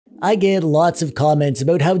I get lots of comments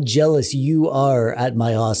about how jealous you are at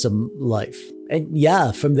my awesome life. And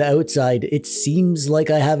yeah, from the outside, it seems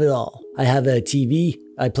like I have it all. I have a TV,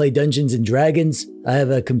 I play Dungeons and Dragons, I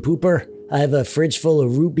have a compooper, I have a fridge full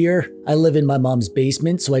of root beer, I live in my mom's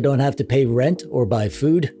basement so I don't have to pay rent or buy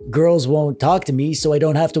food, girls won't talk to me so I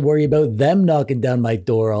don't have to worry about them knocking down my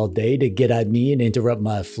door all day to get at me and interrupt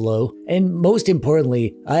my flow, and most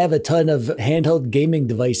importantly, I have a ton of handheld gaming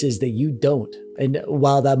devices that you don't. And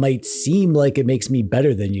while that might seem like it makes me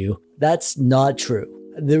better than you, that's not true.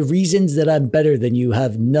 The reasons that I'm better than you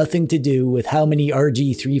have nothing to do with how many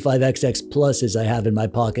RG35XX pluses I have in my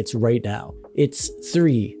pockets right now. It's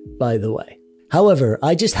 3, by the way. However,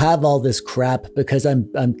 I just have all this crap because I'm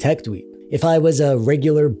TechDweeb. If I was a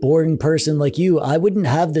regular, boring person like you, I wouldn't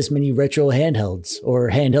have this many retro handhelds, or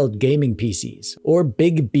handheld gaming PCs, or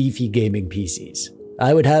big beefy gaming PCs.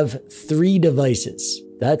 I would have 3 devices.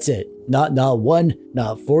 That's it. Not 1,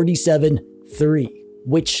 not 47, 3.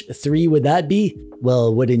 Which 3 would that be?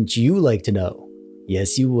 Well, wouldn't you like to know?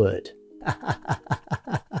 Yes, you would.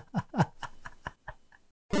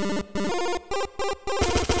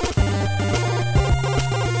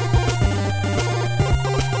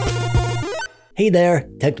 Hey there,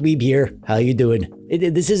 TechDweeb here. How you doing?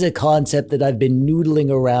 This is a concept that I've been noodling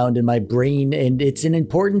around in my brain, and it's an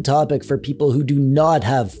important topic for people who do not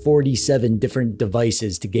have 47 different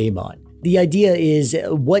devices to game on. The idea is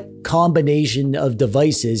what combination of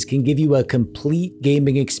devices can give you a complete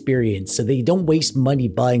gaming experience so that you don't waste money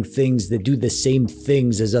buying things that do the same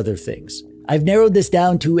things as other things. I've narrowed this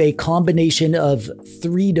down to a combination of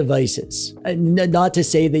 3 devices. Not to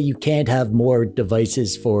say that you can't have more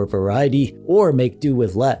devices for variety or make do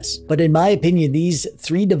with less, but in my opinion, these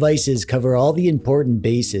 3 devices cover all the important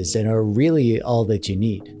bases and are really all that you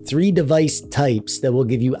need. 3 device types that will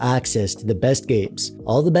give you access to the best games,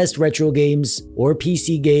 all the best retro games, or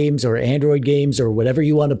PC games, or Android games, or whatever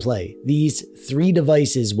you want to play. These 3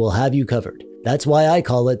 devices will have you covered. That's why I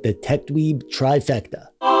call it the TechDweeb trifecta.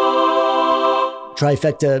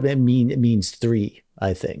 Trifecta means 3,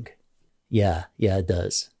 I think. Yeah, it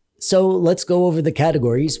does. So let's go over the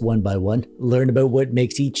categories one by one, learn about what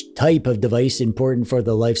makes each type of device important for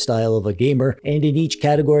the lifestyle of a gamer, and in each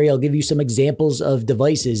category I'll give you some examples of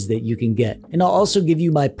devices that you can get. And I'll also give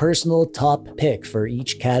you my personal top pick for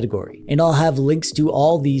each category. And I'll have links to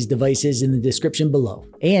all these devices in the description below.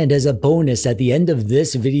 And as a bonus at the end of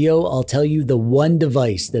this video, I'll tell you the one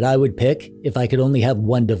device that I would pick if I could only have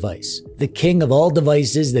one device. The king of all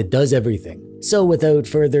devices that does everything. So without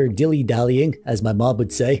further dilly-dallying, as my mom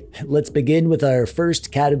would say, let's begin with our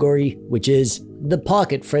first category, which is the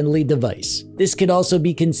pocket-friendly device. This could also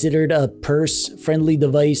be considered a purse-friendly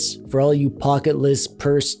device for all you pocketless,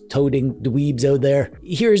 purse-toting dweebs out there.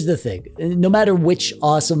 Here's the thing, no matter which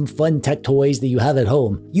awesome fun tech toys that you have at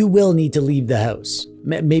home, you will need to leave the house.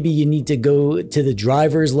 Maybe you need to go to the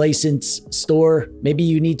driver's license store. Maybe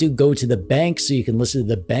you need to go to the bank so you can listen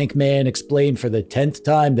to the bank man explain for the 10th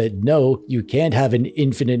time that no, you can't have an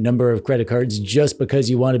infinite number of credit cards just because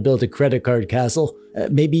you want to build a credit card castle.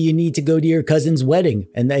 Maybe you need to go to your cousin's wedding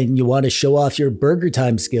and then you want to show off your burger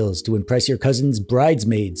time skills to impress your cousin's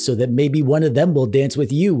bridesmaids so that maybe one of them will dance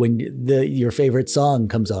with you when your favorite song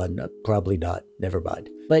comes on. Probably not. Never mind.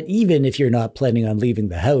 But even if you're not planning on leaving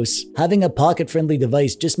the house, having a pocket-friendly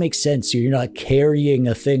device just makes sense so you're not carrying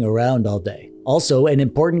a thing around all day. Also, an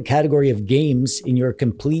important category of games in your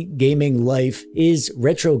complete gaming life is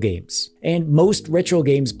retro games. And most retro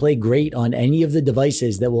games play great on any of the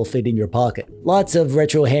devices that will fit in your pocket. Lots of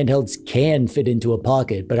retro handhelds can fit into a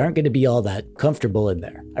pocket, but aren't going to be all that comfortable in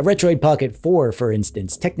there. A Retroid Pocket 4, for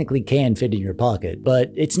instance, technically can fit in your pocket,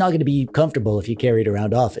 but it's not going to be comfortable if you carry it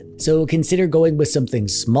around often. So consider going with something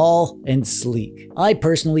small and sleek. I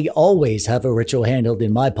personally always have a retro handheld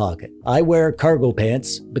in my pocket. I wear cargo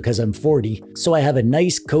pants because I'm 40, so I have a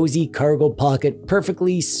nice cozy cargo pocket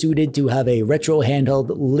perfectly suited to have a retro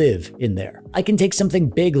handheld live in there. I can take something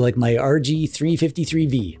big like my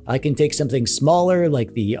RG353V. I can take something smaller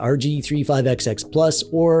like the RG35XX Plus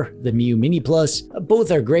or the Miu Mini Plus.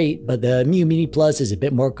 Both are great, but the Miu Mini Plus is a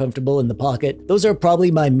bit more comfortable in the pocket. Those are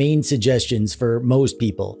probably my main suggestions for most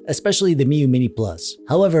people, especially the Miu Mini Plus.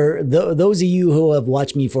 However, those of you who have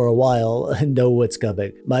watched me for a while know what's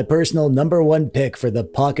coming. My personal #1 pick for the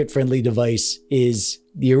pocket-friendly device is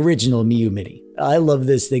the original Miu Mini. I love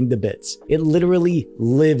this thing to bits. It literally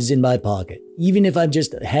lives in my pocket. Even if I'm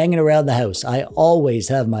just hanging around the house, I always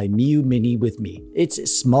have my Miu Mini with me.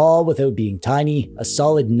 It's small without being tiny, a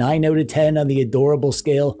solid 9 out of 10 on the adorable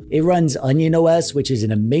scale. It runs Onion OS, which is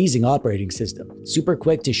an amazing operating system. Super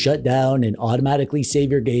quick to shut down and automatically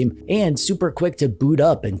save your game, and super quick to boot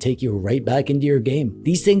up and take you right back into your game.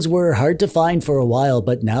 These things were hard to find for a while,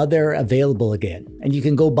 but now they're available again, and you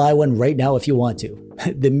can go buy one right now if you want to.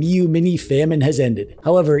 The Miu Mini famine has ended.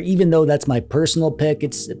 However, even though that's my personal pick,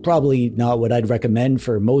 it's probably not what I'd recommend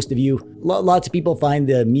for most of you. Lots of people find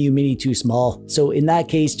the Miu Mini too small, so in that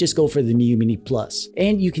case, just go for the Miu Mini Plus.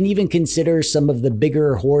 And you can even consider some of the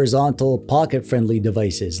bigger horizontal pocket-friendly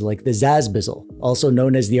devices like the Zazbizzle, also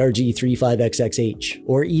known as the RG35XXH,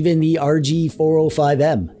 or even the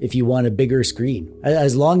RG405M if you want a bigger screen.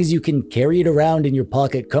 As long as you can carry it around in your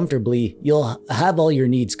pocket comfortably, you'll have all your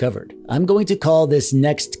needs covered. I'm going to call this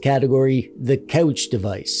next category the couch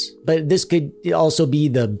device, but this could also be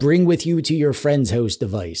the bring with you to your friend's house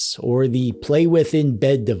device or the play with in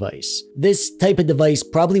bed device. This type of device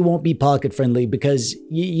probably won't be pocket friendly because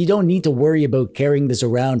you don't need to worry about carrying this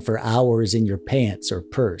around for hours in your pants or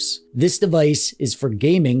purse. This device is for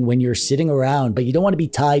gaming when you're sitting around, but you don't want to be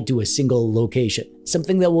tied to a single location.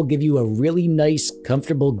 Something that will give you a really nice,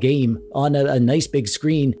 comfortable game on a nice big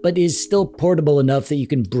screen, but is still portable enough that you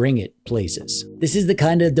can bring it places. This is the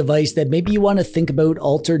kind of device that maybe you want to think about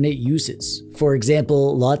alternate uses. For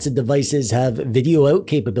example, lots of devices have video out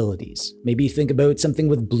capabilities. Maybe think about something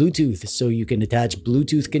with Bluetooth so you can attach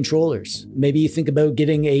Bluetooth controllers. Maybe think about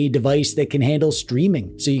getting a device that can handle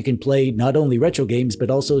streaming so you can play not only retro games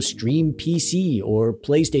but also stream PC or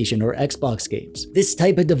PlayStation or Xbox games. This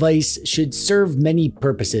type of device should serve many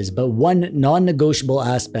purposes, but one non-negotiable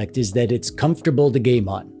aspect is that it's comfortable to game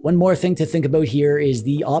on. One more thing to think about here is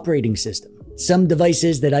the operating system. Some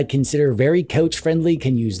devices that I'd consider very couch-friendly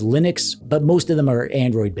can use Linux, but most of them are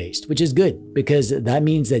Android-based, which is good because that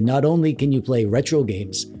means that not only can you play retro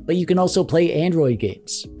games, but you can also play Android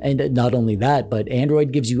games. And not only that, but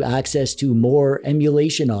Android gives you access to more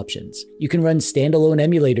emulation options. You can run standalone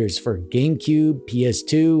emulators for GameCube,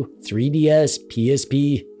 PS2, 3DS,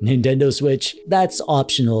 PSP, Nintendo Switch. That's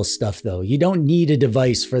optional stuff though. You don't need a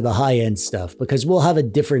device for the high-end stuff because we'll have a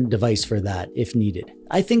different device for that if needed.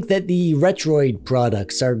 I think that the Retroid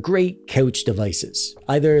products are great couch devices.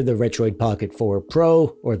 Either the Retroid Pocket 4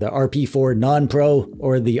 Pro, or the RP4 Non-Pro,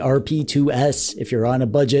 or the RP2S if you're on a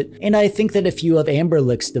budget. And I think that a few of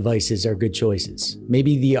Amberlick's devices are good choices.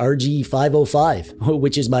 Maybe the RG505,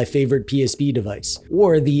 which is my favorite PSP device,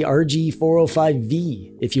 or the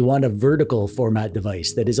RG405V if you want a vertical format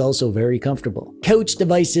device that is also very comfortable. Couch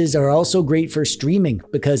devices are also great for streaming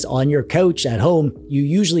because on your couch at home, you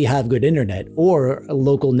usually have good internet or a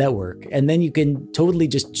local network, and then you can totally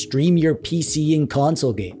just stream your PC and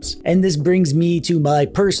console games. And this brings me to my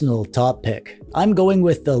personal top pick. I'm going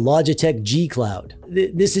with the Logitech G Cloud.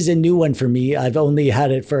 This is a new one for me. I've only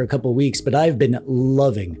had it for a couple weeks, but I've been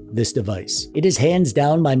loving this device. It is hands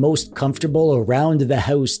down my most comfortable around the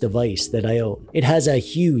house device that I own. It has a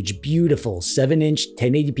huge, beautiful 7-inch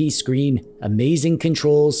 1080p screen, amazing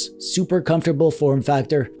controls, super comfortable form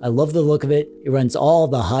factor. I love the look of it. It runs all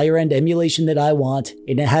the higher end emulation that I want,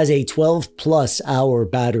 and it has a 12+ hour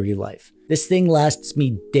battery life. This thing lasts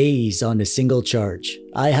me days on a single charge.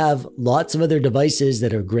 I have lots of other devices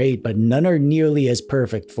that are great, but none are nearly as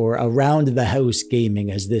perfect for around the house gaming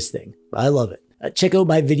as this thing. I love it. Check out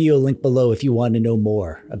my video link below if you want to know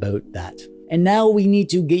more about that. And now we need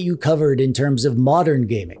to get you covered in terms of modern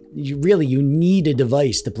gaming. You need a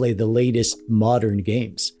device to play the latest modern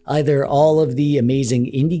games. Either all of the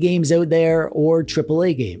amazing indie games out there or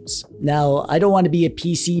AAA games. Now, I don't want to be a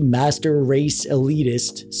PC master race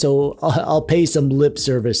elitist, so I'll pay some lip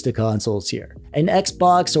service to consoles here. An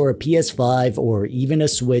Xbox or a PS5 or even a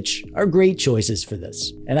Switch are great choices for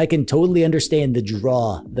this, and I can totally understand the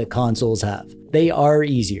draw that consoles have. They are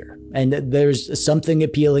easier, and there's something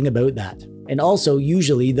appealing about that. And also,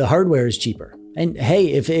 usually the hardware is cheaper. And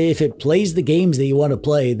hey, if it plays the games that you want to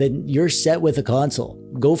play, then you're set with a console.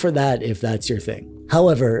 Go for that if that's your thing.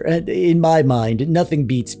 However, in my mind, nothing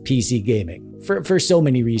beats PC gaming. For so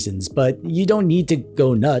many reasons, but you don't need to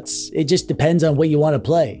go nuts. It just depends on what you want to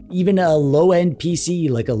play. Even a low-end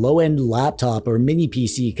PC, like a low-end laptop or mini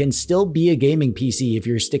PC, can still be a gaming PC if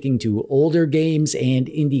you're sticking to older games and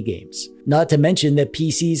indie games. Not to mention that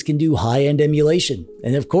PCs can do high-end emulation.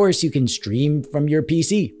 And of course, you can stream from your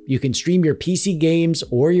PC. You can stream your PC games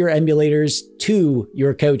or your emulators to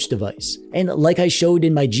your couch device. And like I showed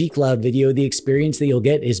in my G-Cloud video, the experience that you'll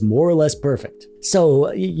get is more or less perfect.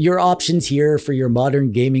 So your options here for your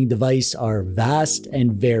modern gaming device are vast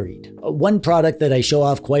and varied. One product that I show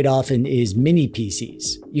off quite often is mini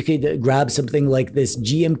PCs. You could grab something like this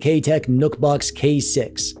GMK Tech Nookbox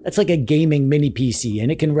K6. That's like a gaming mini PC,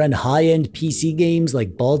 and it can run high-end PC games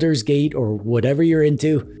like Baldur's Gate or whatever you're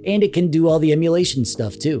into, and it can do all the emulation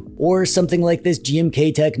stuff too. Or something like this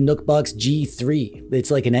GMK Tech Nookbox G3. It's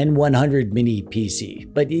like an N100 mini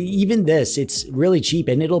PC. But even this, it's really cheap,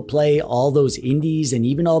 and it'll play all those indies and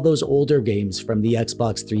even all those older games from the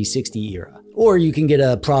Xbox 360 era. Or you can get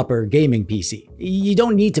a proper gaming PC. You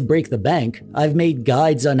don't need to break the bank. I've made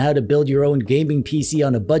guides on how to build your own gaming PC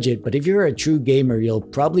on a budget, but if you're a true gamer, you'll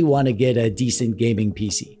probably want to get a decent gaming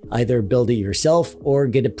PC. Either build it yourself or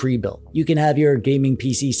get it pre-built. You can have your gaming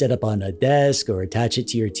PC set up on a desk or attach it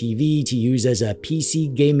to your TV to use as a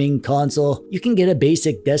PC gaming console. You can get a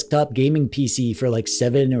basic desktop gaming PC for like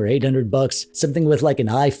 $700 or $800, something with like an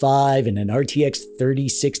i5 and an RTX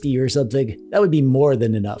 3060 or something. That would be more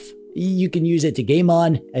than enough. You can use it to game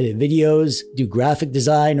on, edit videos, do graphic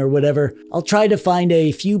design or whatever. I'll try to find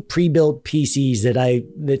a few pre-built PCs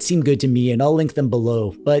that seem good to me, and I'll link them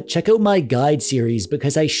below. But check out my guide series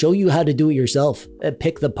because I show you how to do it yourself.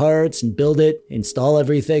 Pick the parts and build it, install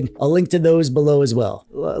everything. I'll link to those below as well.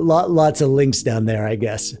 Lots of links down there, I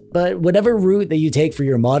guess. But whatever route that you take for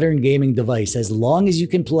your modern gaming device, as long as you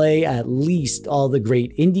can play at least all the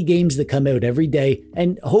great indie games that come out every day,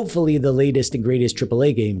 and hopefully the latest and greatest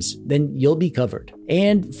AAA games, then you'll be covered.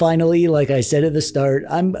 And finally, like I said at the start,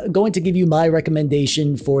 I'm going to give you my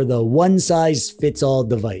recommendation for the one-size-fits-all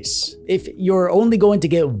device. If you're only going to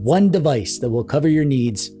get one device that will cover your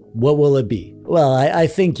needs, what will it be? Well, I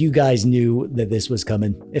think you guys knew that this was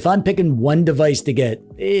coming. If I'm picking one device to get,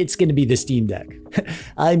 it's going to be the Steam Deck.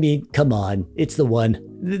 I mean, come on, it's the one.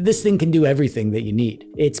 This thing can do everything that you need.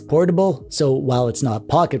 It's portable, so while it's not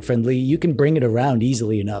pocket friendly, you can bring it around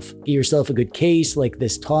easily enough. Get yourself a good case like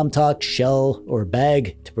this TomTalk shell or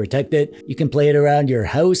bag to protect it. You can play it around your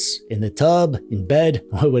house, in the tub, in bed,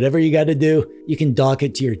 whatever you gotta do. You can dock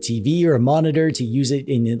it to your TV or a monitor to use it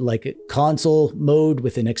in like a console mode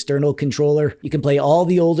with an external controller. You can play all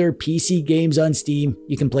the older PC games on Steam.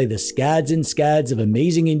 You can play the scads and scads of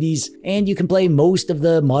amazing indies, and you can play most of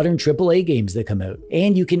the modern AAA games that come out.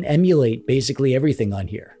 And you can emulate basically everything on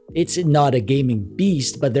here. It's not a gaming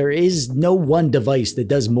beast, but there is no one device that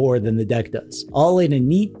does more than the deck does. All in a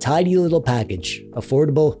neat, tidy little package.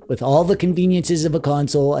 Affordable, with all the conveniences of a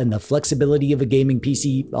console and the flexibility of a gaming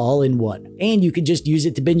PC all in one. And you can just use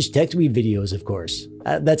it to binge TechDweeb videos, of course.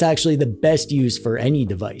 That's actually the best use for any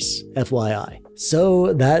device, FYI.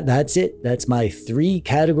 So that's it. That's my 3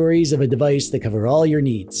 categories of a device that cover all your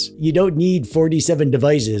needs. You don't need 47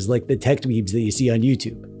 devices like the TechDweebs that you see on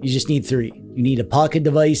YouTube. You just need 3. You need a pocket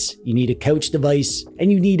device, you need a couch device,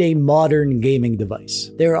 and you need a modern gaming device.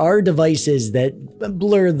 There are devices that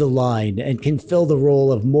blur the line and can fill the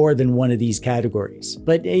role of more than one of these categories.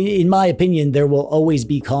 But in my opinion, there will always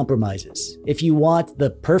be compromises. If you want the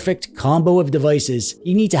perfect combo of devices,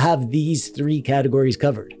 you need to have these 3 categories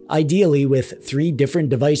covered. Ideally with 3 different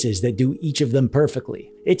devices that do each of them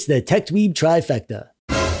perfectly. It's the TechDweeb trifecta.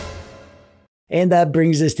 And that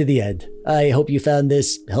brings us to the end. I hope you found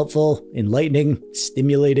this helpful, enlightening,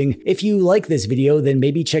 stimulating. If you like this video, then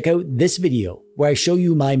maybe check out this video where I show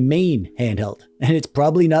you my main handheld. And it's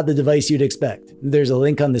probably not the device you'd expect. There's a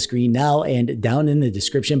link on the screen now and down in the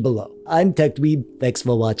description below. I'm TechDweeb. Thanks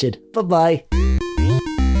for watching. Bye-bye.